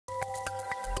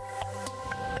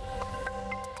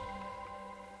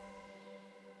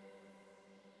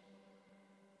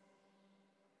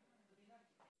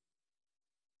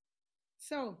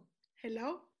So,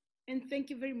 hello, and thank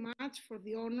you very much for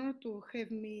the honor to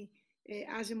have me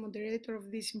as a moderator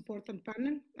of this important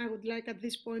panel. I would like at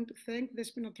this point to thank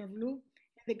Dimitrios and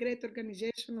the great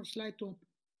organization of Slide2Open.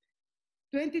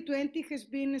 2020 has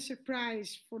been a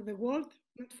surprise for the world,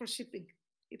 not for shipping.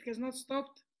 It has not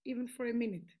stopped even for a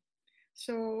minute.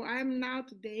 So I'm now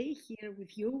today here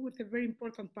with you with a very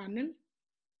important panel.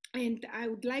 And I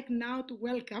would like now to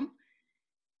welcome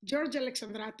George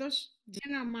Alexandratos,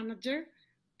 General Manager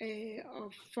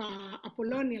of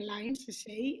Apollonia Lines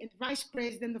SA and Vice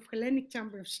President of Hellenic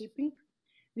Chamber of Shipping,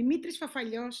 Dimitrios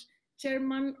Fafalios,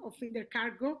 Chairman of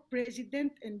INTERCARGO,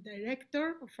 President and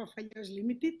Director of Fafalios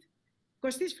Limited,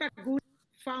 Costis Frangoulis,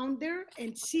 Founder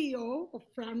and CEO of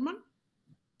Franman,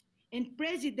 and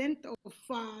President of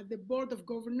the Board of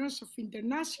Governors of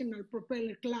International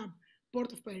Propeller Club,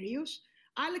 Port of Piraeus,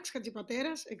 Alex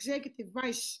Hadjipateras, Executive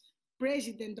Vice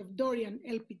President of Dorian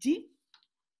LPG,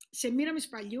 Semiramis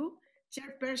Paliou,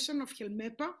 Chairperson of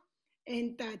HELMEPA,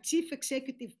 and Chief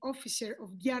Executive Officer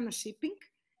of Diana Shipping,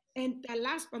 and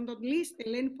last but not least,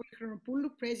 Helen Polychronopoulou,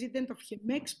 President of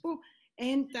HEMEXPO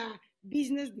and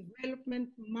Business Development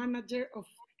Manager of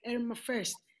Irma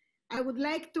First. I would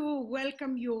like to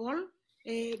welcome you all,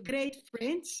 great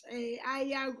friends.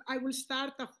 I will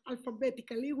start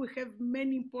alphabetically. We have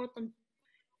many important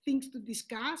things to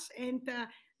discuss, and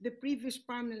the previous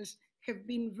panels have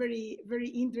been very, very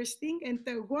interesting. And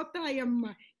what I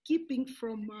am keeping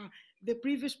from the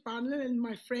previous panel and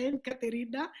my friend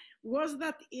Katerina was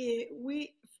that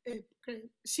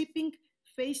shipping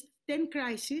faced 10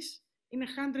 crises in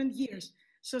 100 years.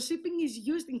 So shipping is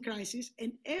used in crisis,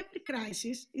 and every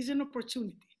crisis is an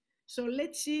opportunity. So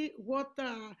let's see what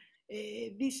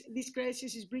this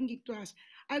crisis is bringing to us.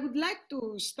 I would like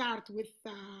to start with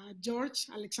George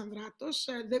Alexandratos.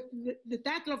 The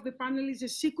title of the panel is A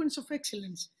Sequence of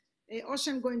Excellence,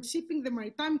 Ocean-Going Shipping, the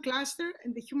Maritime Cluster,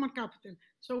 and the Human Capital.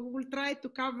 So we will try to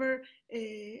cover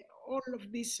all of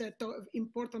these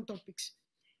important topics.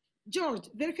 George,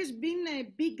 there has been a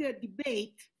big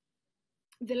debate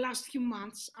the last few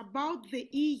months about the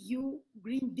EU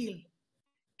Green Deal.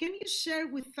 Can you share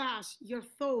with us your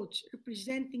thoughts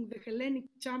representing the Hellenic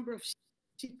Chamber of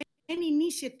Shipping, any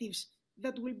initiatives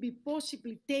that will be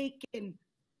possibly taken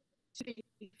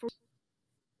for...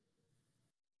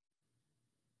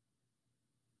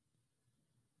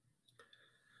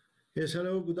 Yes,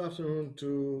 hello, good afternoon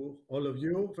to all of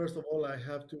you. First of all, I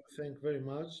have to thank very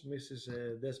much Mrs.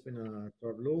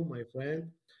 Dimitrios, my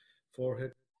friend, for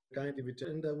her kind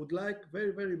invitation. And I would like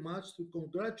very, very much to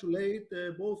congratulate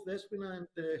both Despina and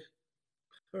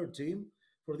her team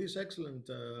for this excellent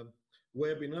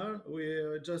webinar.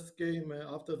 We just came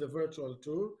after the virtual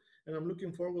tour, and I'm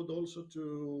looking forward also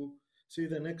to see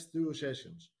the next two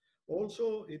sessions.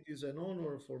 Also, it is an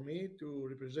honor for me to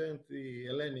represent the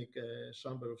Hellenic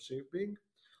Chamber of Shipping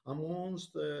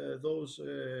amongst those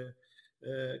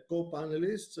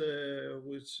co-panelists,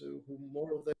 who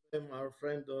more of them are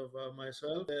friends of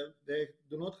myself. They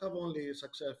do not have only a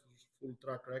successful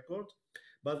track record,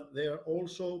 but they are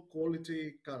also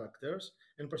quality characters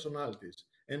and personalities.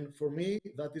 And for me,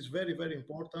 that is very, very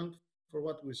important for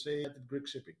what we say at Greek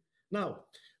shipping. Now,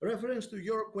 reference to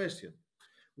your question.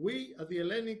 We at the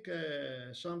Hellenic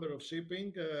Chamber of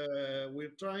Shipping,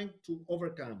 we're trying to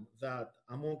overcome that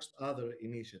amongst other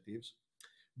initiatives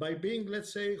by being,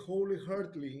 let's say,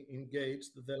 wholeheartedly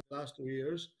engaged the last 2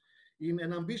 years in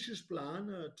an ambitious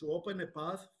plan to open a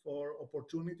path for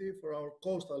opportunity for our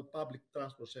coastal public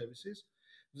transport services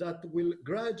that will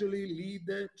gradually lead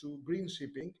to green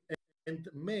shipping and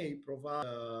may provide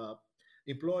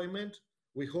employment,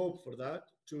 we hope for that,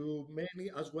 to many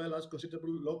as well as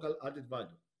considerable local added value.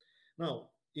 Now,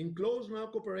 in close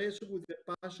cooperation with the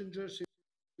passenger ship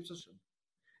association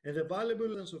and the valuable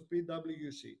lens of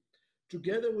PwC,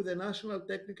 together with the National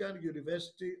Technical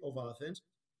University of Athens,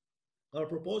 our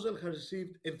proposal has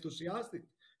received enthusiastic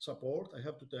support, I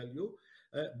have to tell you,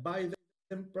 by the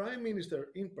Prime Minister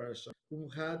in person, who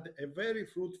had a very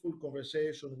fruitful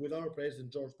conversation with our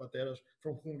President, George Pateras,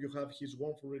 from whom you have his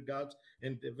warmth regards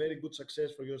and a very good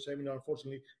success for your seminar.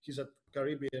 Unfortunately, he's at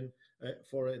Caribbean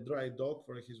for a dry dock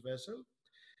for his vessel.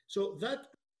 So that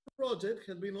project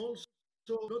has been also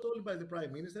not only by the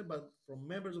Prime Minister, but from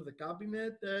members of the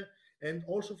Cabinet and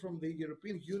also from the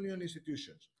European Union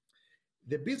institutions.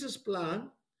 The business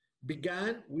plan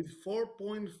began with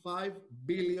 4.5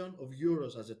 billion of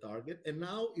euros as a target, and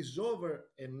now is over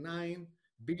a 9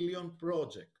 billion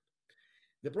project.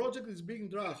 The project is being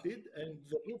drafted and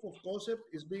the proof of concept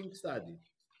is being studied.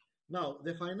 Now,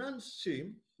 the finance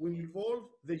scheme will involve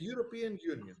the European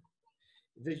Union,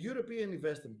 the European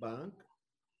Investment Bank,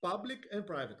 public and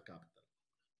private capital.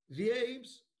 The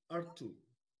aims are two.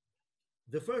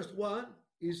 The first one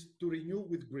is to renew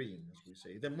with green, as we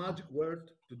say. The magic word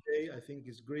today, I think,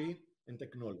 is green and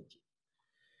technology.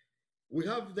 We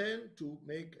have then to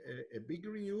make a big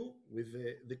renew with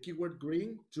the keyword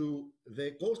green to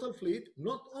the coastal fleet,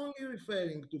 not only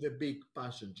referring to the big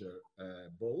passenger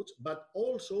boats, but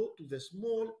also to the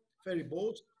small ferry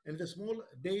boats and the small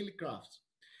daily crafts.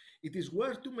 It is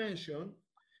worth to mention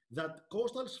that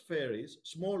coastal ferries,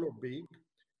 small or big,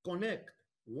 connect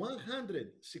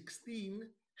 116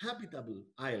 habitable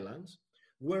islands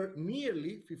where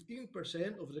nearly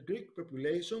 15% of the Greek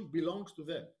population belongs to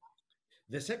them.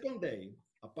 The second aim,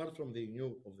 apart from the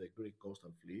renewal of the Greek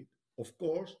coastal fleet, of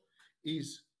course,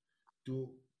 is to,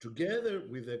 together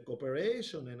with the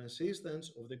cooperation and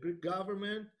assistance of the Greek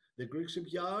government, the Greek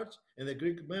shipyards, and the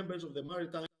Greek members of the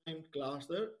Maritime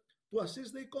cluster, to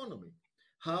assist the economy.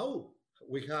 How?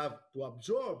 We have to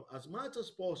absorb as much as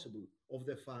possible of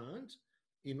the funds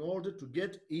in order to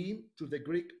get into the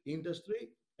Greek industry,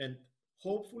 and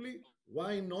hopefully,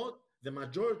 why not, the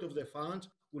majority of the funds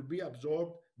will be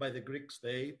absorbed by the Greek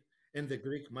state and the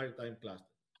Greek maritime cluster.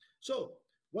 So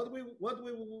what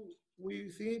we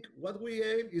think, what we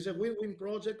aim is a win-win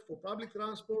project for public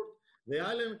transport, the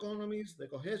island economies, the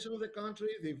cohesion of the country,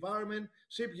 the environment,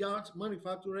 shipyards,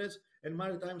 manufacturers, and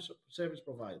maritime service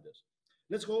providers.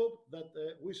 Let's hope that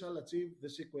we shall achieve the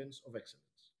sequence of excellence.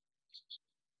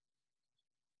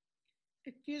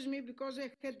 Excuse me, because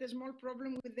I had a small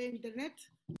problem with the internet.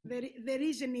 There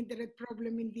is an internet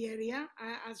problem in the area,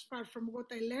 as far from what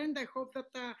I learned. I hope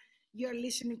that you are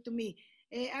listening to me.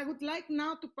 I would like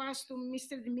now to pass to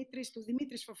Mr.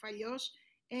 Dimitrios Fafalios,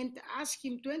 and ask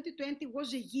him, 2020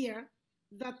 was a year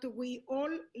that we all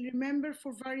remember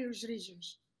for various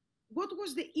reasons. What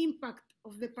was the impact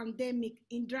of the pandemic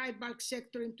in dry bulk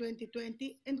sector in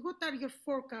 2020, and what are your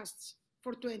forecasts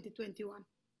for 2021?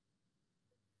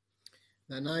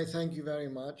 Nanai, thank you very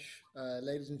much.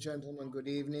 Ladies and gentlemen, good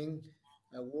evening.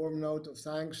 A warm note of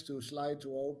thanks to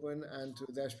Slide2Open and to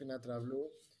Despina Travlou.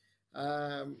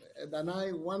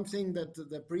 Nanai, one thing that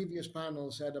the previous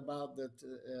panel said about that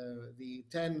the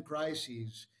 10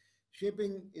 crises,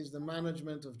 shipping is the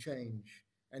management of change,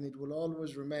 and it will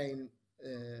always remain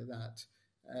that.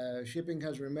 Shipping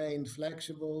has remained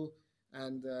flexible,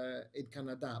 and it can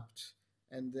adapt.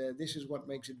 And this is what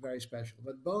makes it very special.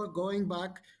 But going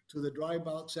back to the dry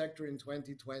bulk sector in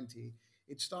 2020,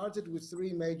 it started with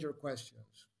three major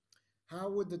questions. How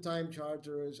would the time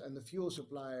charterers and the fuel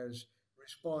suppliers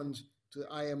respond to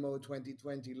IMO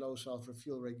 2020 low sulfur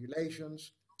fuel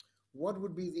regulations? What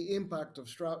would be the impact of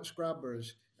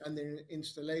scrubbers and their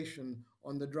installation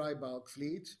on the dry bulk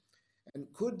fleet?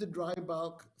 And could the dry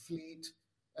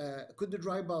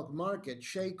bulk market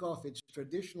shake off its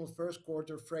traditional first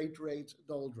quarter freight rate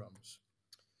doldrums?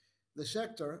 The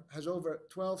sector has over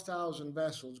 12,000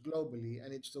 vessels globally,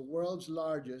 and it's the world's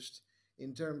largest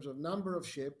in terms of number of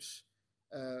ships,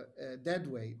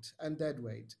 deadweight.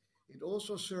 It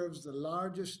also serves the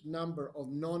largest number of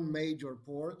non-major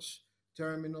ports,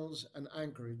 terminals, and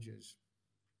anchorages.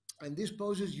 And this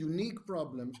poses unique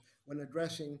problems when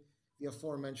addressing the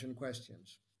aforementioned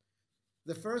questions.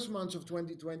 The first months of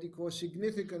 2020 caused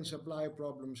significant supply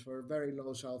problems for very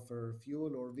low sulfur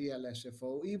fuel, or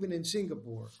VLSFO, even in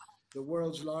Singapore, the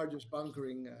world's largest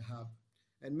bunkering hub.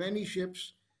 And many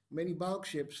bulk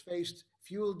ships faced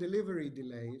fuel delivery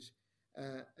delays,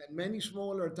 and many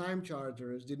smaller time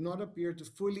charterers did not appear to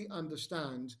fully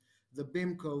understand the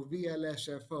BIMCO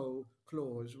VLSFO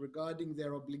clause regarding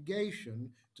their obligation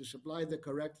to supply the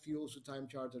correct fuels to time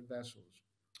chartered vessels.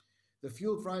 The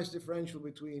fuel price differential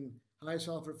between high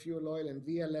sulfur fuel oil and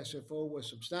VLSFO was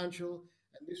substantial,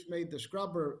 and this made the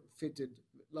scrubber-fitted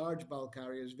large bulk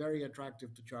carriers very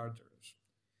attractive to charterers.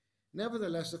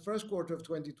 Nevertheless, the first quarter of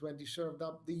 2020 served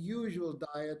up the usual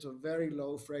diet of very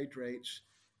low freight rates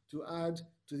to add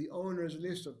to the owner's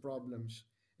list of problems.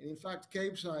 And in fact,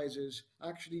 Capesizes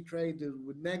actually traded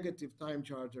with negative time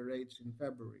charter rates in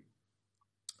February.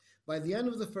 By the end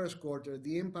of the first quarter,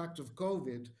 the impact of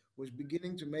COVID was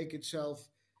beginning to make itself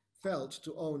felt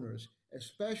to owners,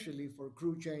 especially for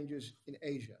crew changes in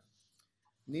Asia.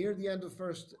 Near the end of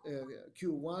first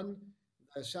Q1,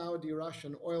 the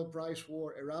Saudi-Russian oil price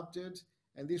war erupted,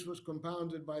 and this was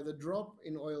compounded by the drop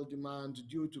in oil demand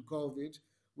due to COVID,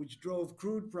 which drove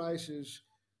crude prices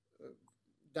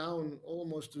down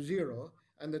almost to zero,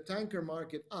 and the tanker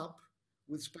market up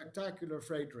with spectacular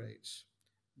freight rates.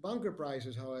 Bunker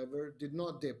prices, however, did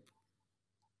not dip.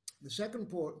 The second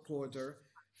quarter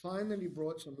finally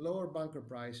brought some lower bunker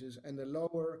prices and a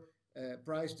lower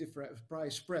price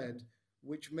spread,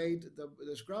 which made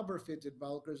the scrubber-fitted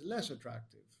bulkers less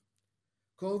attractive.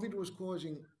 COVID was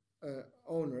causing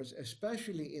owners,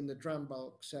 especially in the tram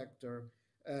bulk sector,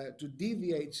 to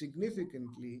deviate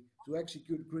significantly to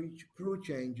execute crew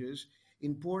changes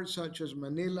in ports such as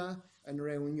Manila and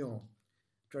Réunion.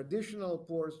 Traditional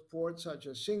ports such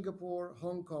as Singapore,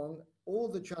 Hong Kong, all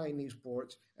the Chinese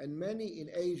ports, and many in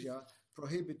Asia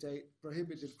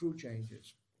prohibited crew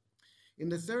changes. In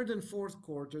the third and fourth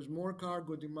quarters, more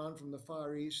cargo demand from the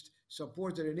Far East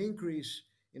supported an increase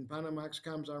in Panamax,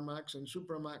 Kamsarmax, and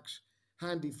Supramax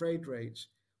handy freight rates,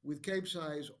 with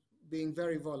Capesize being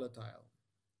very volatile.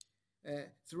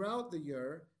 Throughout the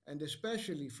year, and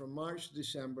especially from March to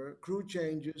December, crew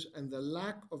changes and the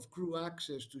lack of crew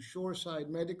access to shoreside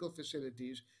medical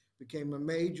facilities became a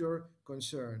major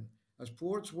concern, as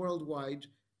ports worldwide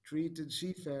treated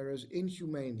seafarers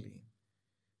inhumanely.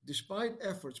 Despite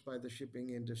efforts by the shipping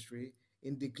industry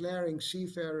in declaring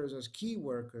seafarers as key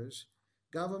workers,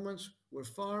 governments were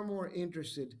far more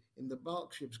interested in the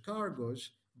bulk ship's cargoes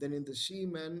than in the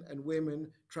seamen and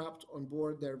women trapped on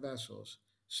board their vessels,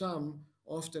 some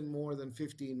often more than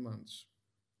 15 months.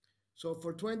 So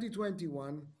for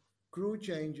 2021, crew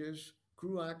changes,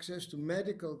 crew access to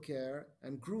medical care,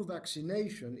 and crew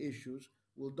vaccination issues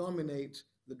will dominate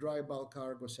the dry bulk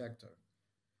cargo sector.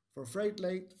 For freight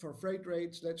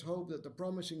rates, let's hope that the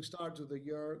promising start to the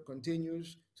year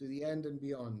continues to the end and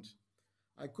beyond.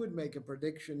 I could make a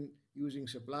prediction using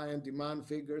supply and demand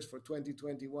figures for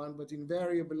 2021, but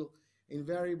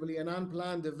invariably an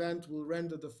unplanned event will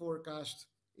render the forecast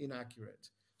inaccurate.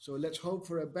 So let's hope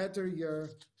for a better year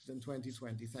than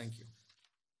 2020. Thank you.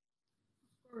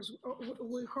 Of course,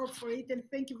 we hope for it, and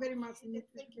thank you very much.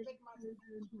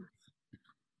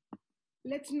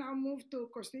 Let's now move to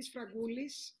Costis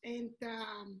Frangoulis and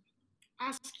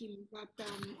ask him that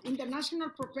International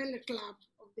Propeller Club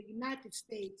of the United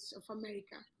States of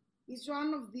America is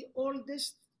one of the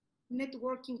oldest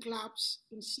networking clubs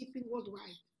in shipping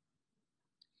worldwide.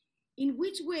 In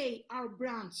which way our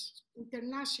branch,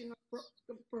 International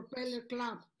Propeller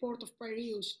Club, Port of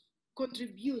Piraeus,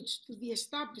 contributes to the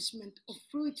establishment of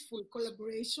fruitful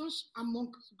collaborations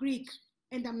among Greek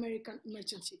and American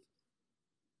merchant ships?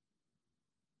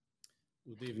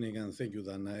 Good evening, and thank you,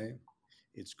 Danae.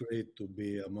 It's great to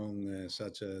be among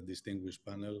such a distinguished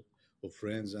panel of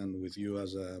friends and with you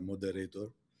as a moderator.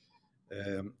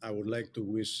 I would like to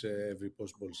wish every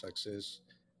possible success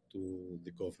to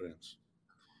the conference.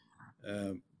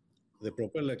 The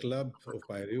Propeller Club of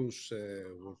Piraeus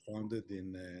was founded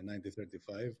in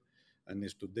 1935 and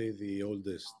is today the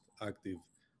oldest active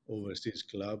overseas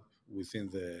club within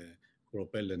the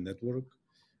Propeller network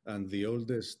and the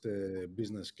oldest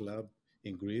business club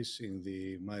in Greece in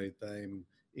the maritime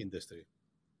industry.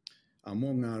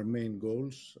 Among our main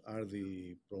goals are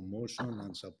the promotion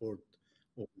and support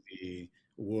of the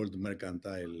world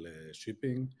mercantile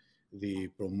shipping, the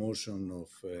promotion of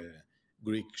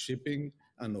Greek shipping,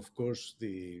 and of course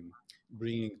the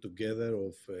bringing together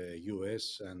of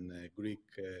US and Greek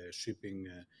shipping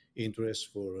interests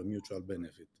for mutual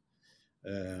benefit.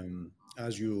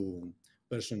 As you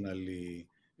personally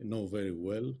know very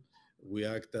well, we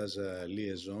act as a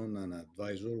liaison and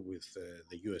advisor with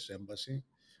the US Embassy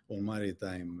on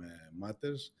maritime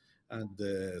matters, and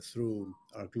through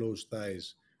our close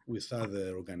ties with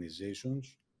other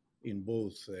organizations in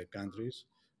both countries,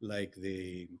 like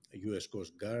the US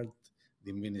Coast Guard,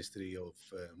 the Ministry of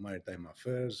Maritime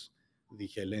Affairs, the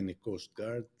Hellenic Coast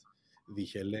Guard, the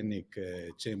Hellenic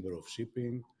Chamber of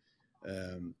Shipping,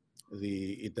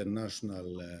 the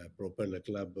International Propeller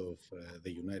Club of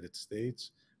the United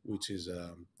States, which is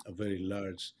a very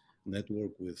large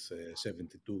network with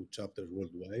 72 chapters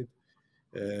worldwide.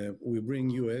 We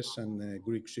bring US and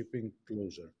Greek shipping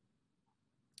closer.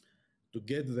 To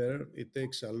get there, it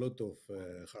takes a lot of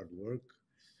hard work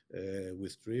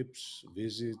with trips,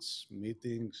 visits,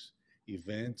 meetings,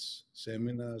 events,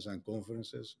 seminars, and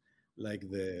conferences like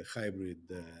the hybrid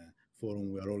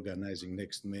forum we are organizing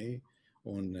next May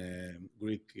on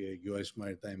Greek-US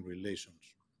maritime relations.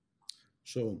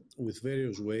 So, with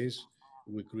various ways,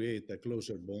 we create a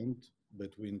closer bond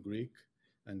between Greek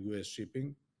and US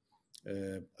shipping.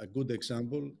 A good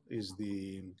example is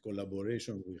the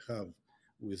collaboration we have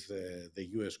with the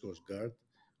US Coast Guard,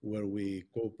 where we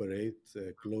cooperate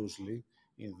closely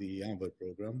in the AMBER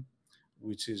program,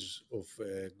 which is of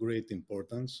great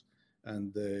importance.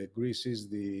 And Greece is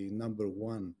the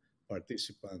 #1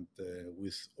 participant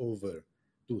with over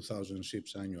 2,000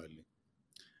 ships annually.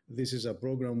 This is a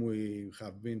program we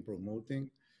have been promoting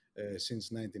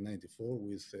since 1994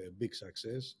 with big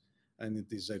success, and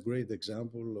it is a great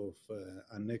example of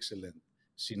an excellent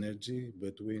synergy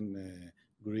between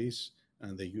Greece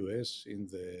and the US in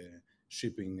the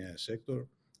shipping sector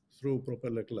through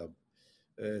Propeller Club.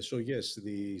 So yes,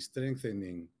 the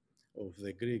strengthening of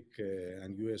the Greek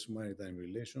and US maritime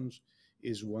relations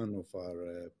is one of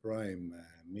our prime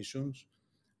missions.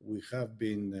 We have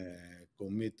been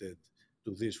committed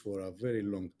to this for a very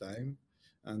long time,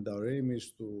 and our aim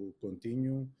is to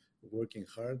continue working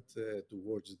hard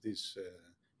towards this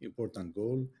important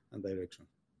goal and direction.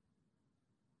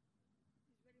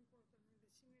 It's very important.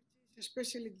 The synergies,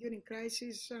 especially during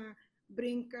crisis,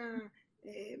 bring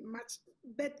much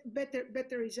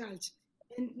better results.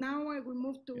 And now I will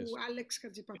move to Alex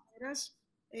Hadjipateras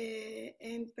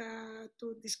and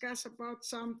to discuss about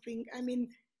something. I mean,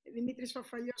 Dimitrios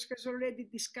Fafalios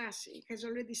has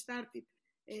already started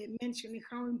mentioning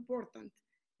how important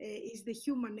is the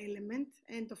human element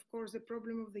and, of course, the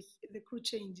problem of the crew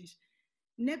changes.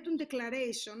 Neptune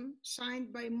Declaration,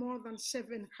 signed by more than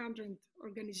 700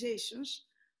 organizations,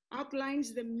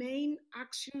 outlines the main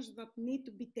actions that need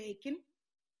to be taken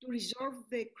to resolve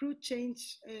the crew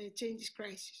changes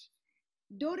crisis.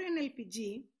 Dorian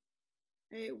LPG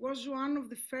was one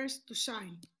of the first to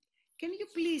sign. Can you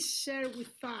please share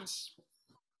with us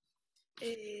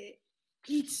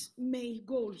its main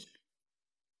goals?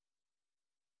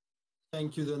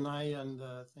 Thank you, Danai, and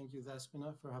thank you,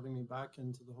 Despina, for having me back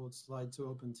and to the whole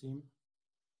Slide2Open team.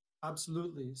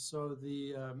 Absolutely. So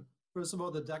first of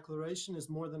all, the declaration is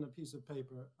more than a piece of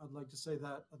paper. I'd like to say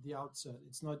that at the outset.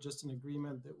 It's not just an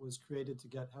agreement that was created to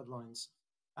get headlines.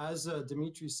 As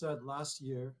Dimitrios said last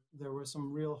year, there were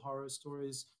some real horror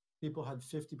stories. People had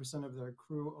 50% of their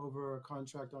crew over a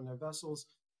contract on their vessels.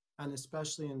 And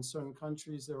especially in certain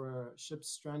countries, there were ships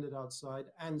stranded outside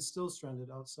and still stranded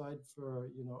outside for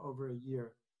over a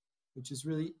year, which is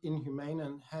really inhumane,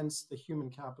 and hence the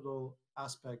human capital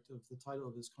aspect of the title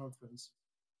of this conference.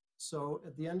 So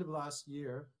at the end of last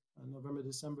year, November,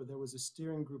 December, there was a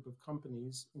steering group of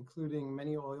companies, including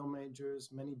many oil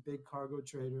majors, many big cargo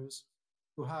traders,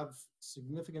 who have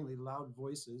significantly loud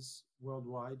voices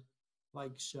worldwide,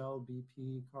 like Shell,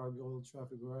 BP, Cargill,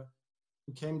 Trafigura,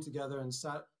 who came together and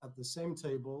sat at the same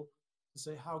table to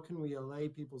say, how can we allay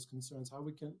people's concerns? How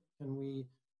can we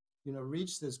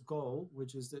reach this goal,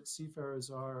 which is that seafarers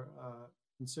are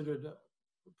considered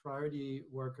priority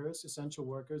workers, essential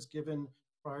workers, given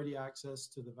priority access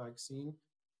to the vaccine,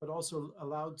 but also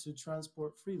allowed to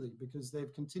transport freely because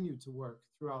they've continued to work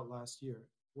throughout last year.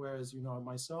 Whereas,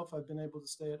 myself, I've been able to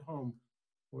stay at home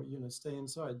or, stay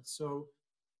inside. So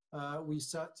we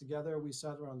sat together, we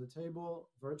sat around the table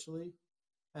virtually,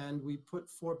 and we put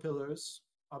 4 pillars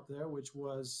up there, which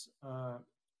was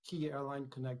key airline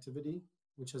connectivity,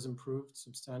 which has improved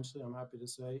substantially, I'm happy to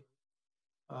say.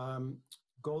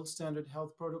 Gold standard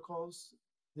health protocols.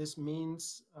 This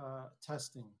means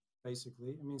testing,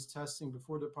 basically. It means testing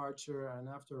before departure and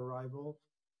after arrival,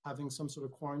 having some sort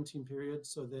of quarantine period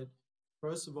so that,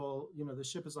 first of all, the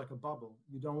ship is like a bubble.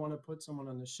 You don't want to put someone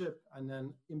on the ship and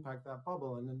then impact that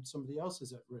bubble, and then somebody else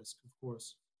is at risk, of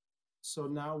course. So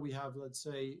now we have, let's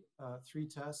say, 3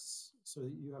 tests so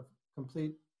that you have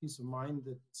complete peace of mind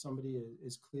that somebody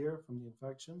is clear from the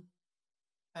infection.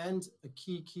 And a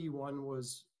key one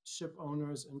was ship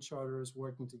owners and charterers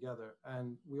working together.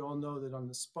 And we all know that on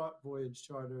the spot voyage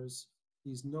charters,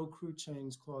 these no crew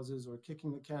change clauses or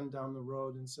kicking the can down the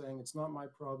road and saying it's not my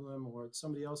problem or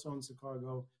somebody else owns the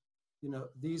cargo,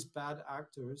 these bad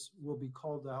actors will be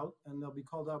called out, and they'll be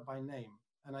called out by name.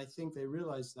 And I think they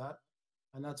realize that.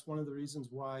 And that's one of the reasons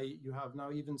why you have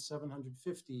now even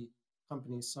 750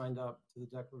 companies signed up to the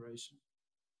declaration.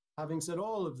 Having said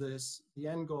all of this, the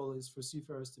end goal is for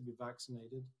seafarers to be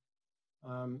vaccinated.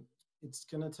 It's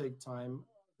going to take time.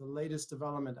 The latest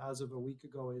development as of a week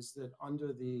ago is that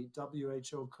under the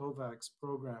WHO COVAX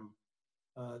program,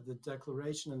 the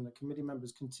declaration and the committee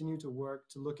members continue to work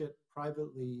to look at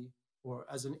privately or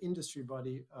as an industry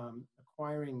body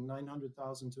acquiring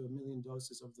 900,000 to 1 million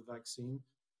doses of the vaccine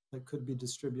that could be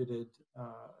distributed,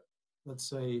 let's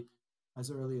say,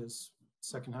 as early as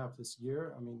second half this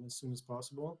year, as soon as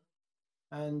possible.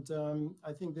 And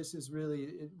I think this is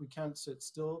really, we can't sit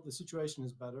still. The situation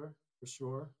is better, for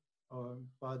sure,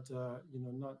 but,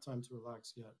 not time to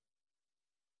relax yet.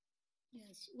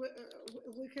 Yes,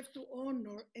 we have to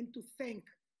honor and to thank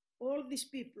all these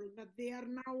people that they are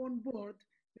now on board,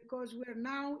 because we are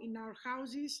now in our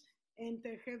houses and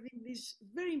having these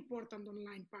very important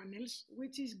online panels,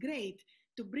 which is great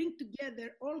to bring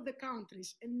together all the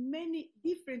countries and many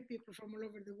different people from all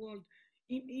over the world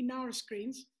in our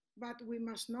screens. But we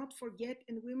must not forget,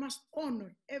 and we must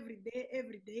honor every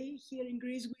day. Here in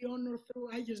Greece, we honor through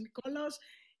Agios Nikolaos.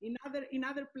 In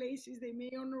other places, they may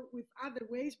honor with other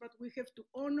ways, but we have to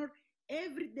honor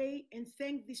every day and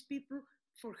thank these people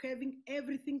for having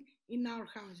everything in our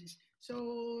houses.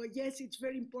 So yes, it's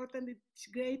very important. It's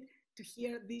great to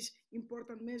hear these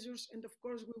important measures, and of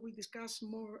course we will discuss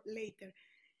more later.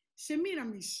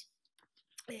 Semiramis,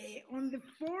 on the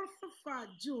 4th of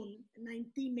June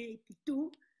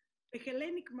 1982, the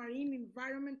Hellenic Marine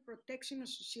Environment Protection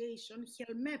Association,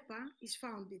 HELMEPA, is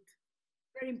founded.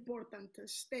 Very important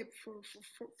step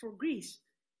for Greece.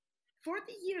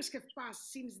 40 years have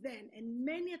passed since then, and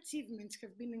many achievements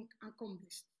have been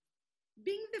accomplished.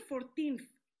 Being the 14th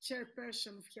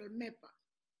chairperson of HELMEPA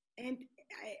and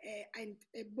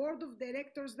a board of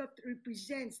directors that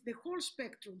represents the whole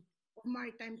spectrum of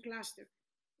maritime cluster,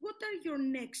 what are your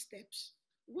next steps?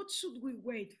 What should we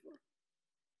wait for?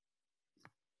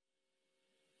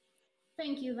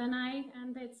 Thank you, Danai,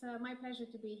 and it's my pleasure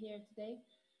to be here today.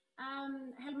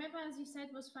 HELMEPA, as you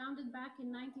said, was founded back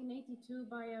in 1982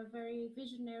 by a very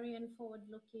visionary and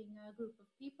forward-looking group of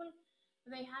people.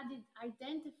 They had it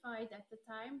identified at the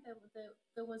time that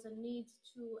there was a need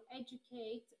to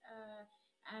educate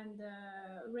and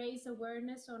raise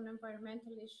awareness on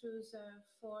environmental issues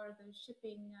for the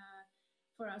shipping,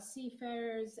 for our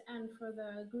seafarers and for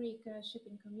the Greek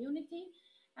shipping community.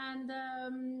 And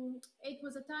it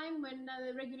was a time when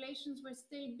the regulations were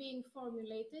still being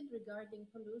formulated regarding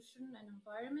pollution and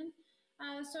environment.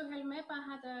 So HELMEPA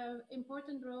had an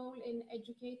important role in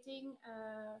educating,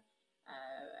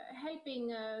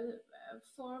 helping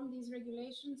form these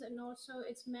regulations, and also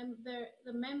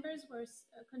the members were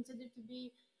considered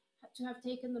to have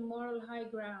taken the moral high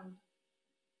ground.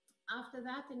 After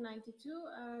that, in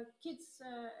 '92, Kids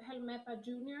HELMEPA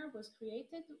Junior was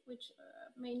created, which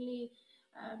mainly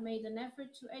made an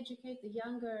effort to educate the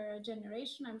younger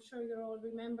generation. I'm sure you all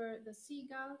remember the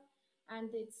seagull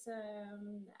and its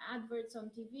adverts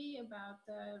on TV about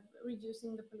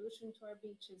reducing the pollution to our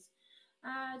beaches.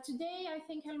 Today, I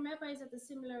think HELMEPA is at a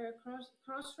similar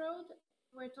crossroad.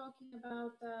 We're talking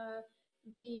about the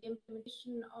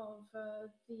implementation of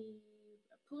the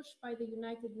push by the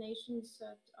United Nations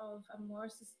of a more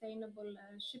sustainable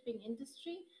shipping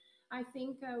industry. I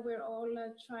think we're all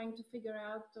trying to figure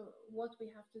out what we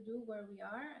have to do where we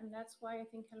are, and that's why I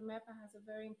think HELMEPA has a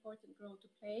very important role to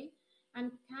play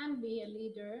and can be a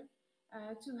leader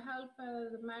to help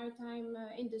the maritime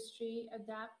industry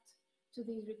adapt to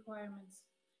these requirements.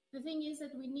 The thing is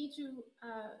that we need to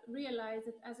realize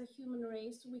that as a human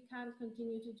race, we can't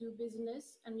continue to do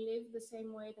business and live the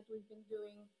same way that we've been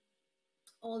doing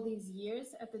all these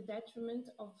years at the detriment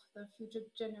of the future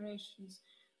generations.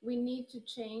 We need to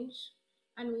change,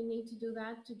 and we need to do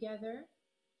that together,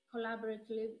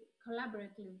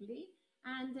 collaboratively,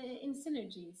 and in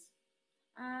synergies.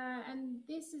 And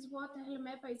this is what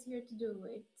HELMEPA is here to do.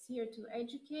 It's here to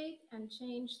educate and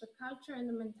change the culture and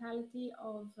the mentality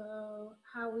of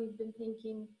how we've been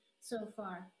thinking so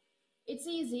far. It's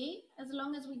easy as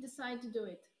long as we decide to do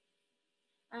it.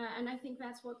 And I think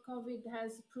that's what COVID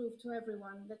has proved to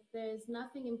everyone, that there's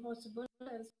nothing impossible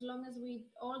as long as we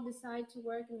all decide to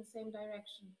work in the same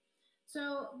direction.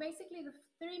 So basically the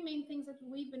three main things that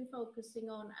we've been focusing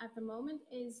on at the moment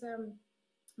is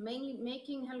mainly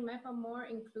making HELMEPA more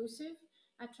inclusive,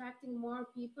 attracting more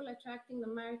people, attracting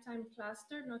the maritime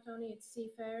cluster, not only its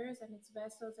seafarers and its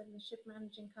vessels and the ship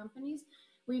managing companies.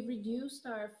 We've reduced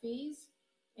our fees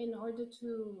in order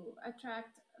to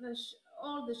attract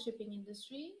all the shipping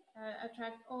industry,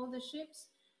 attract all the ships,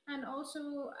 and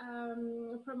also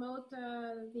promote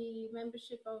the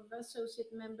membership of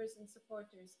associate members and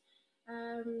supporters.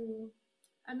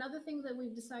 Another thing that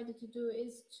we've decided to do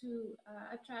is to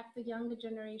attract the younger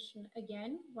generation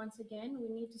again. Once again, we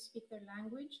need to speak their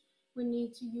language. We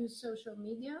need to use social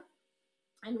media,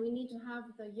 and we need to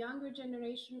have the younger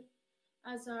generation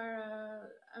as our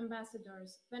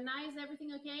ambassadors. Vanai, is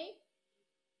everything okay?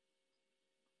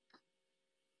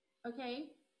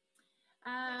 Okay.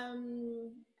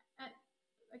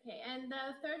 Okay, and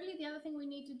thirdly, the other thing we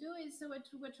need to do is, so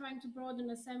we're trying to broaden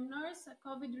the seminars.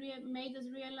 COVID made us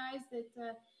realize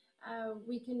that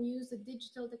we can use the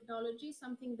digital technology,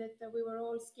 something that we were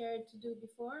all scared to do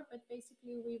before, but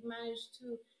basically we've managed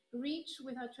to reach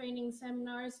with our training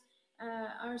seminars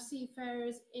our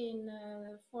seafarers in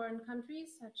foreign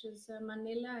countries such as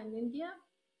Manila and India.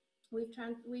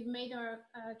 We've made our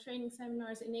training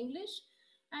seminars in English,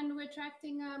 and we're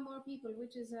attracting more people,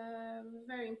 which is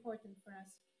very important for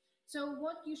us. So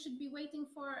what you should be waiting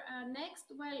for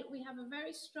next? Well, we have a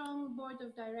very strong board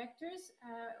of directors.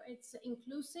 It's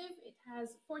inclusive. It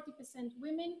has 40%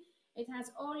 women. It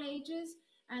has all ages.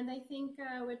 And I think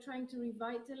we're trying to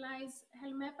revitalize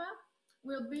HELMEPA.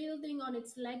 We're building on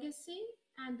its legacy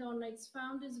and on its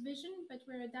founder's vision, but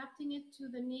we're adapting it to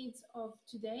the needs of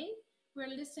today.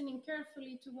 We're listening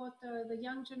carefully to what the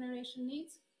young generation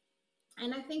needs.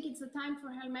 And I think it's the time for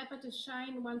HELMEPA to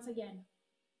shine once again.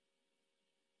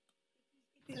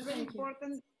 It is very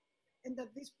important. And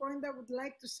at this point, I would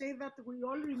like to say that we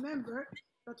all remember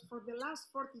that for the last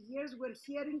 40 years, we're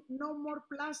hearing no more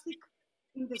plastic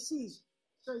in the seas.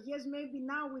 So yes, maybe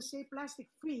now we say plastic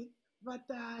free, but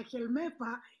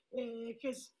HELMEPA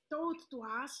has taught to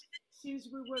us since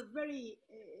we were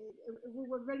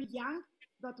very young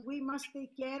that we must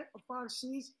take care of our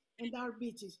seas and our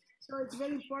beaches. So it's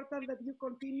very important that you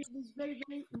continue this very,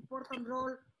 very important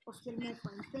role of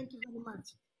HELMEPA. And thank you very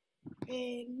much.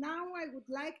 Now I would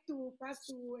like to pass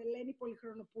to Helen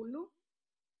Polychronopoulou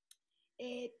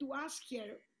to ask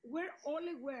her, we're all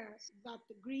aware that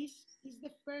Greece is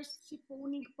the first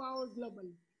ship-owning power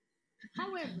globally.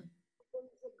 However, there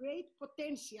is a great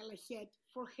potential ahead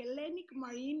for Hellenic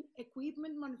marine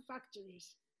equipment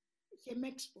manufacturers,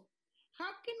 HEMEXPO.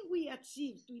 How can we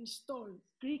achieve to install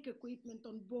Greek equipment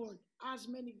on board as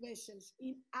many vessels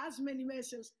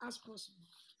as possible?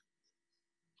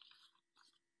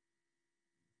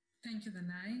 Thank you,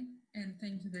 Danai, and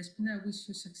thank you, Despina. I wish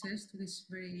you success to this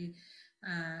very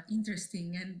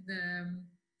interesting and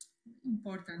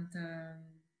important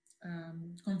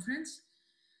conference.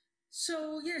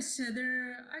 So yes, there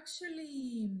are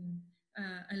actually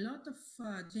a lot of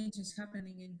changes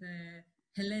happening in the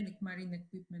Hellenic marine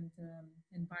equipment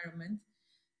environment.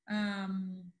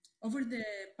 Over the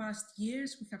past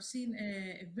years, we have seen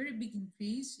a very big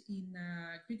increase in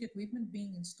Greek equipment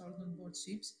being installed on board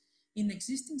ships, in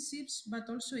existing ships, but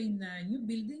also in new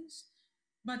buildings,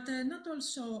 but not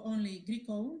also only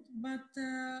Greek-owned, but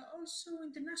also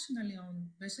internationally owned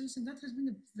vessels, and that has been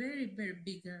a very, very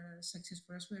big success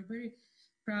for us. We are very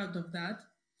proud of that.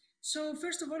 So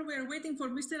first of all, we are waiting for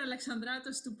Mr.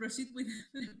 Alexandratos to proceed with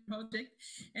the project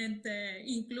and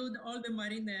include all the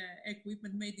marine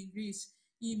equipment made in Greece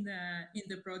in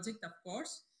the project, of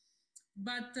course.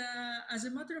 But as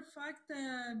a matter of fact,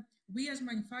 we as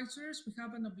manufacturers, we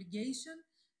have an obligation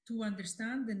to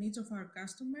understand the needs of our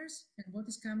customers and what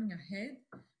is coming ahead.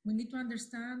 We need to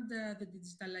understand the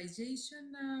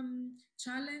digitalization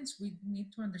challenge. We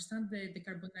need to understand the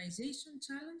decarbonization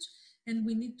challenge. And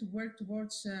we need to work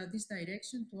towards this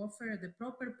direction to offer the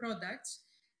proper products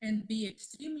and be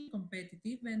extremely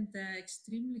competitive and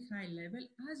extremely high level,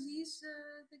 as is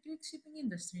the Greek shipping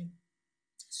industry.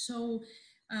 So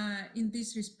in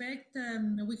this respect,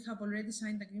 we have already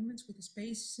signed agreements with the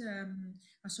Space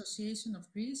Association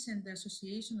of Greece and the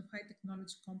Association of High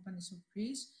Technology Companies of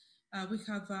Greece. We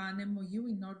have an MOU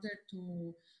in order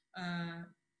to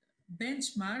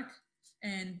benchmark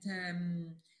and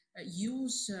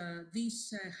use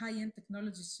these high-end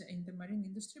technologies in the marine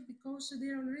industry because they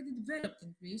are already developed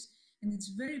in Greece, and it's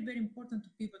very, very important to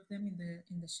pivot them in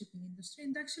the shipping industry.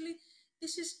 And actually,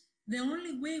 this is the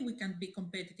only way we can be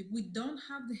competitive. We don't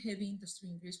have the heavy industry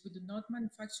in Greece. We do not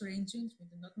manufacture engines. We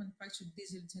do not manufacture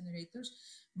diesel generators,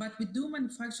 but we do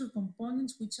manufacture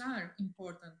components which are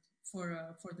important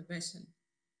for the vessel.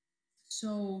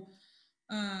 So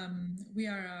we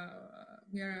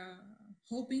are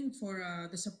hoping for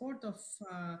the support of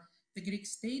the Greek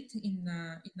state in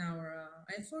our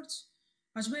efforts,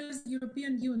 as well as the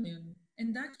European Union.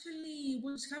 And actually,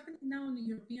 what's happening now on the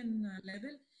European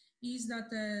level is that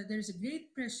there is a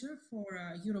great pressure for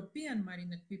European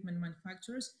marine equipment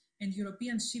manufacturers and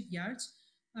European shipyards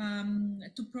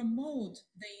to promote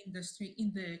the industry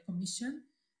in the Commission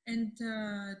and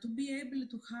to be able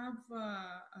to have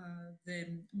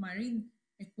the marine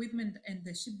equipment and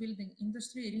the shipbuilding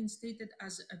industry reinstated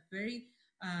as a very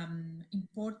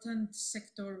important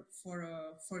sector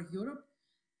for Europe,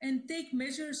 and take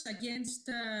measures against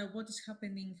what is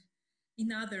happening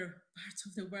in other parts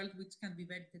of the world, which can be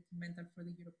very detrimental for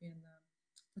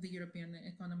the European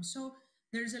economy. So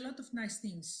there's a lot of nice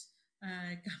things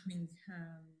coming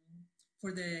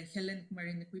for the Hellenic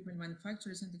marine equipment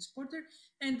manufacturers and exporter,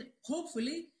 and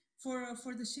hopefully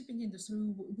for the shipping industry.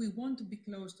 We want to be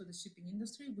close to the shipping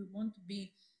industry. We want to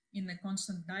be in a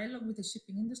constant dialogue with the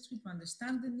shipping industry to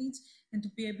understand the needs and to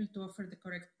be able to offer the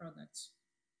correct products.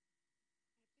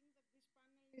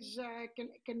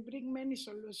 Can bring many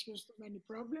solutions to many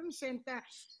problems, and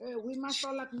we must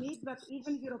all admit that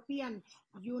even European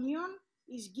Union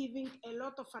is giving a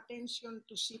lot of attention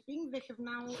to shipping. They have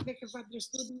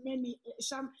understood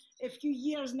a few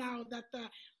years now that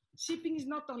shipping is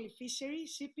not only fishery,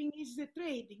 shipping is the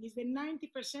trading, is the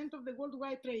 90% of the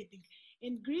worldwide trading,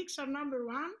 and Greeks are number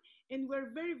one, and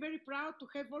we're very, very proud to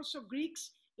have also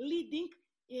Greeks leading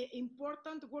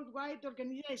important worldwide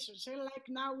organizations. So like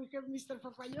now we have Mr.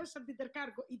 Fafalios at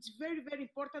INTERCARGO. It's very, very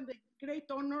important, a great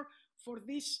honor for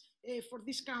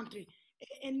this country.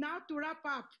 And now to wrap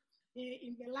up,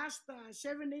 in the last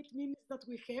 7-8 minutes that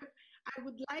we have, I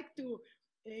would like to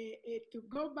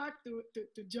go back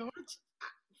to George.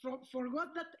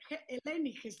 Forgot that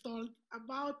Hellenic has told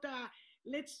about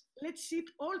let's sit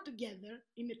all together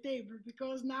in a table,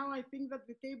 because now I think that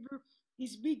the table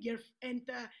is bigger and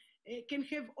can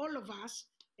have all of us.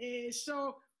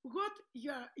 So what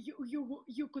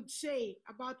you could say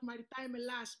about Maritime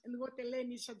Hellas and what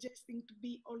Helen is suggesting to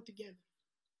be all together?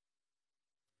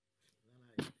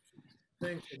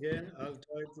 Thanks again. I'll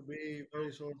try to be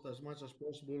very short as much as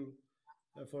possible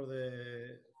for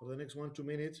the next 1-2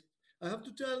 minutes. I have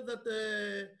to tell that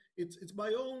it's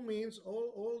by all means,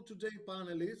 all today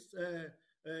panelists,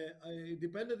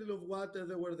 independently of what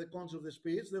were the contents of the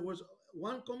speech, there was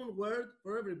one common word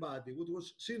for everybody, which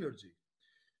was synergy.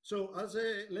 So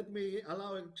let me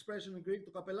allow an expression in Greek,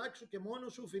 to kapelaksu ke mono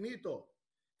su finito,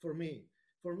 for me.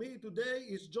 For me today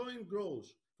is joint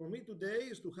growth. For me today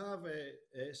is to have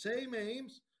same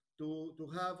aims, to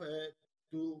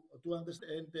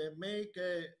understand and make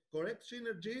correct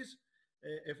synergies,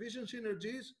 efficient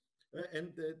synergies,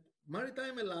 and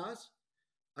Maritime Hellas,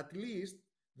 at least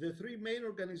the three main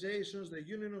organizations, the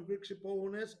Union of Greek Ship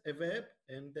Owners, EVEP,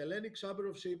 and the Hellenic Chamber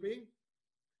of Shipping,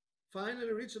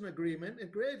 finally reach an agreement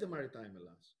and create the Maritime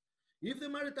Hellas. If the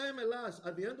Maritime Hellas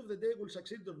at the end of the day will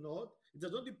succeed or not, it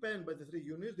does not depend by the three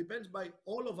unions, it depends by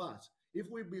all of us, if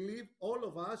we believe all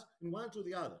of us in one to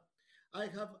the other.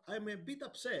 I'm a bit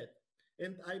upset,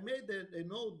 and I made a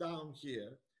note down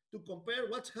here to compare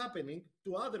what's happening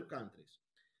to other countries.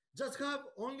 Just have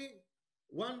only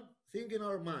one thing in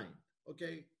our mind,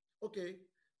 okay?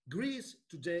 Greece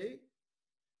today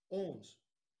owns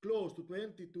close to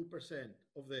 22%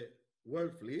 of the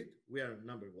world fleet. We are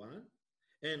number one,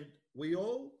 and we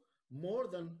owe more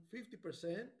than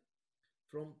 50%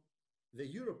 from the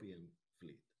European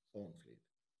own fleet.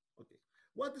 Okay,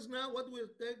 what we'll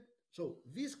take? So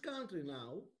this country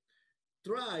now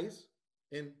tries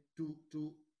and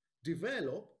to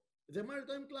develop the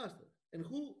maritime cluster. And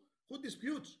who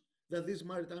disputes that this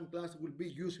maritime cluster will be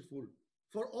useful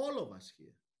for all of us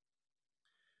here?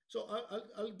 So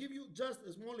I'll give you just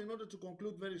a small in order to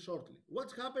conclude very shortly.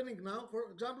 What's happening now?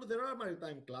 For example, there are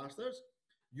maritime clusters,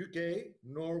 UK,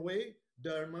 Norway,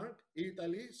 Denmark,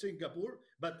 Italy, Singapore,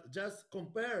 but just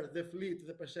compare the fleet,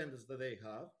 the percentage that they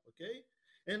have, okay?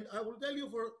 And I will tell you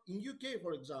in UK,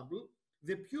 for example,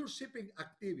 the pure shipping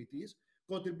activities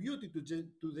contributed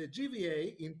to the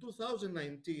GVA in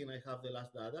 2019, I have the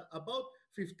last data, about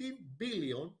 15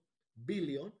 billion,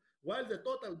 while the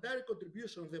total direct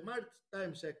contribution of the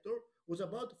maritime sector was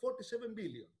about 47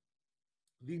 billion.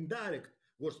 The indirect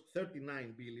was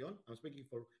 39 billion, I'm speaking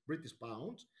for British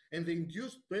pounds, and the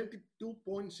induced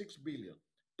 22.6 billion.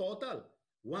 Total,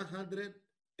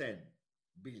 110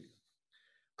 billion.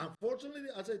 Unfortunately,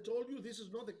 as I told you, this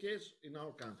is not the case in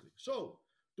our country. So,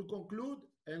 to conclude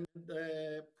and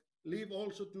leave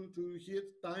also to hear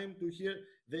time to hear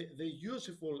the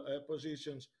useful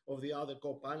positions of the other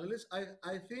co-panelists,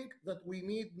 I think that we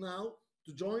need now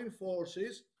to join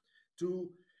forces to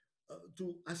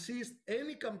assist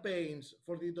any campaigns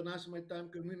for the international maritime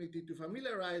community to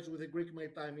familiarize with the Greek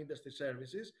maritime industry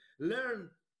services, learn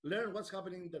what's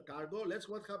happening in INTERCARGO,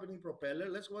 what's happening in Propeller,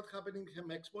 what's happening in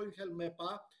HEMEXPO, in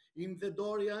HELMEPA, in the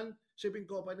Dorian shipping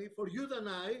company. For you and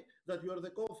I, that you are the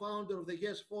co-founder of the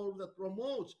Yes Forum that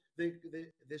promotes the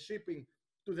shipping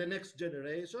to the next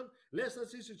generation, let's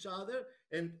assist each other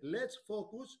and let's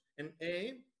focus and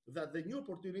aim that the new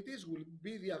opportunities will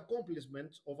be the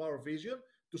accomplishments of our vision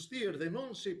to steer the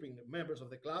non-shipping members of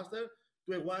the cluster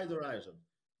to a wide horizon.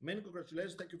 Many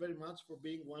congratulations. Thank you very much for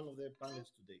being one of the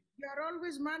panelists today. You are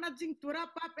always managing to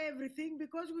wrap up everything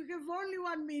because we have only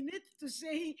 1 minute to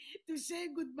say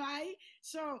goodbye.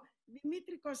 So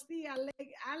Dimitri, Costis,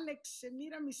 Alex,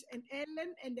 Semiramis, and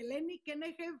Helen and Hellenic, can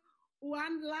I have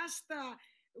one last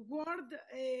word?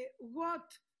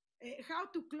 How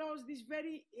to close this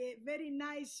very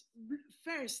nice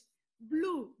first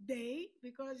blue day,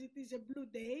 because it is a blue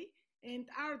day, and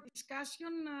our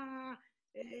discussion.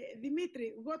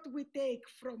 Dimitri, what we take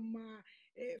from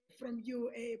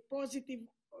you, a positive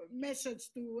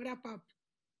message to wrap up?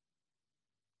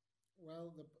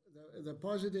 Well, the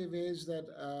positive is that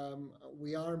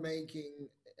we are making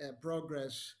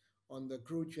progress on the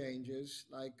crew changes,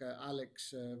 like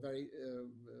Alex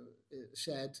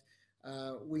said.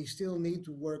 We still need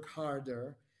to work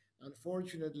harder.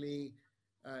 Unfortunately,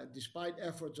 despite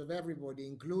efforts of everybody,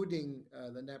 including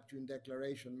the Neptune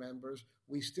Declaration members,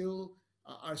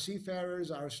 our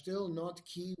seafarers are still not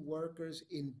key workers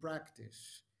in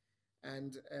practice.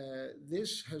 And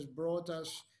this has brought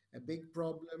us a big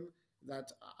problem,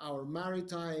 that our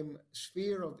maritime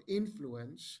sphere of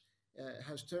influence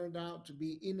has turned out to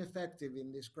be ineffective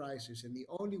in this crisis. And the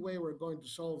only way we're going to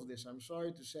solve this, I'm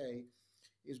sorry to say,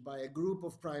 is by a group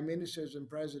of prime ministers and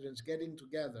presidents getting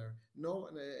together.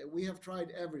 We have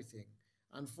tried everything.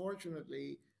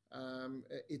 Unfortunately,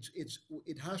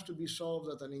 it has to be solved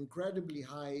at an incredibly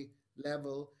high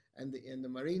level, and the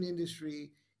marine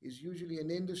industry is usually an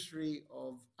industry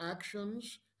of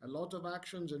actions, a lot of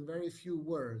actions and very few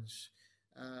words.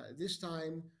 This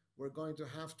time, we're going to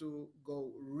have to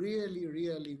go really,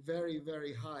 really very,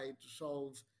 very high to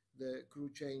solve the crew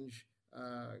change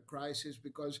crisis,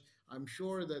 because I'm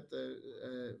sure that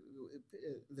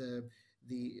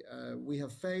we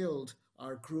have failed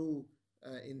our crew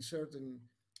in certain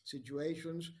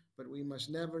situations, but we must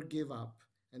never give up.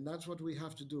 And that's what we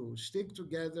have to do. Stick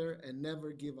together and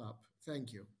never give up.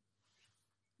 Thank you.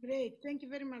 Great. Thank you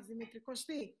very much, Dimitri.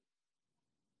 Costis?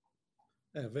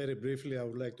 Very briefly, I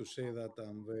would like to say that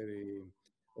I'm very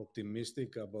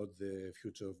optimistic about the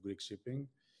future of Greek shipping.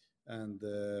 And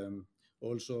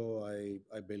also,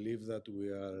 I believe that we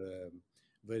are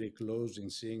very close in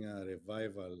seeing a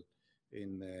revival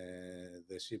in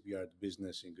the shipyard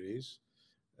business in Greece.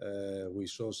 We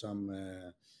saw some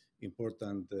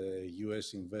important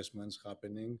US investments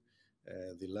happening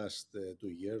the last 2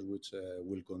 years, which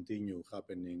will continue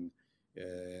happening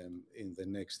in the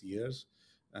next years.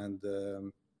 And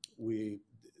we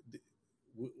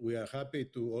are happy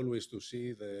to always to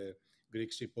see the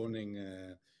Greek ship owning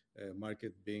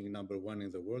market being #1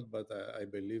 in the world, but I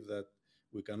believe that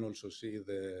we can also see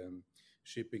the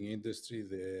shipping industry,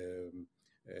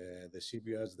 the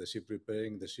shipyards, the ship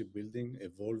repairing, the shipbuilding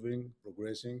evolving,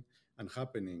 progressing, and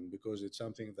happening, because it's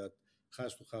something that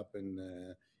has to happen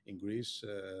in Greece.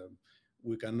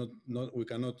 We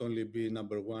cannot only be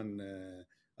 #1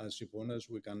 as ship owners,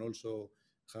 we can also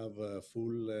have a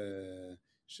full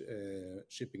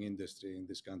shipping industry in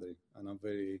this country. And I'm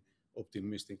very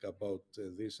optimistic about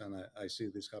this, and I see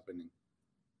this happening.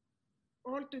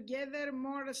 Altogether,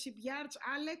 more shipyards.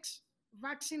 Alex,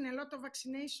 a lot of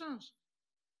vaccinations?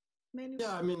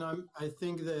 Yeah, I mean, I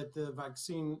think that the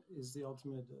vaccine is the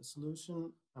ultimate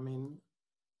solution. I mean,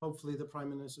 hopefully the prime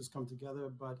ministers come together,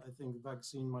 but I think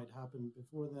vaccine might happen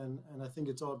before then. And I think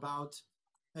it's all about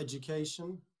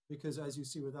education, because as you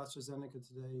see with AstraZeneca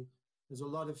today, there's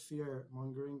a lot of fear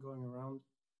mongering going around.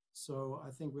 So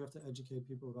I think we have to educate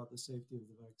people about the safety of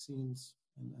the vaccines,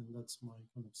 and that's my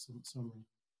kind of summary.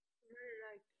 Very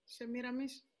right.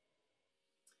 Semiramis?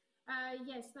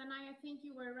 Yes, then I think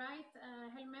you were right.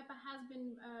 HELMEPA has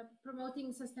been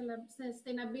promoting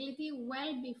sustainability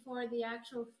well before the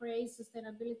actual phrase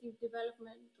sustainability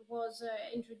development was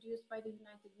introduced by the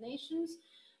United Nations.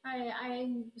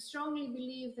 I strongly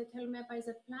believe that HELMEPA is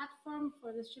a platform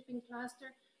for the shipping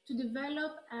cluster to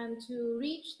develop and to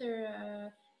reach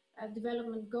their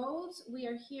development goals. We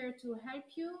are here to help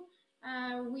you.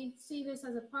 We see this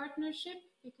as a partnership,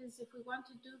 because if we want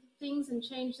to do things and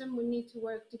change them, we need to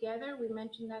work together. We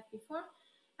mentioned that before.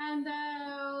 And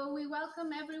we welcome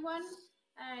everyone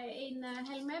in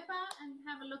HELMEPA, and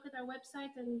have a look at our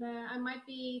website. And I might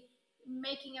be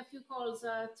making a few calls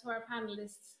to our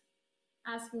panelists,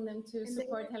 asking them to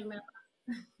support HELMEPA.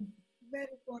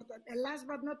 Very important. And last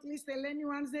but not least, Helen,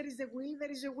 once there is a will,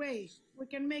 there is a way. We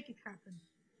can make it happen.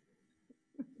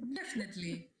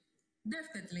 Definitely.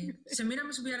 Definitely.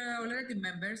 Semiramis, we are already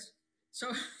members,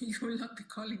 so you will not be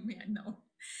calling me, I know.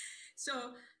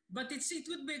 So, but it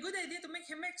would be a good idea to make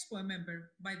HEMEXPO a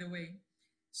member, by the way.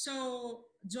 So,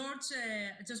 George,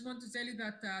 I just want to tell you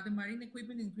that the marine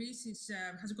equipment in Greece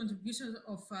has a contribution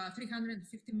of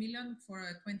 350 million for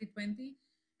 2020.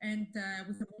 And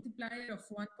with a multiplier of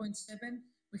 1.7,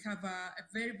 we have a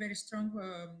very, very strong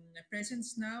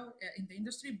presence now in the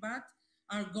industry. But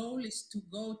our goal is to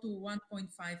go to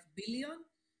 1.5 billion.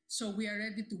 So we are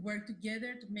ready to work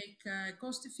together to make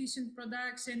cost-efficient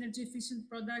products, energy-efficient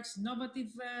products,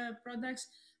 innovative products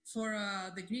for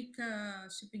the Greek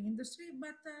shipping industry,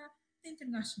 but the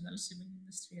international shipping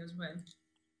industry as well.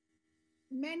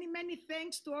 Many, many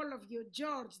thanks to all of you.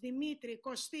 George, Dimitri,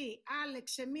 Costis,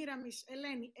 Alex, Semiramis,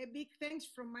 Eleni, a big thanks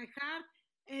from my heart.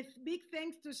 A big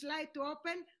thanks to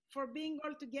Slide2Open for being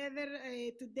all together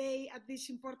today at this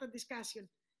important discussion.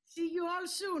 See you all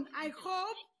soon. I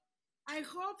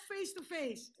hope face to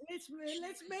face.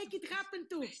 Let's make it happen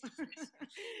too.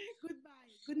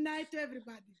 Goodbye. Good night to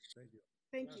everybody. Thank you.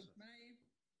 Thank you. Bye.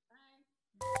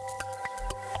 Bye.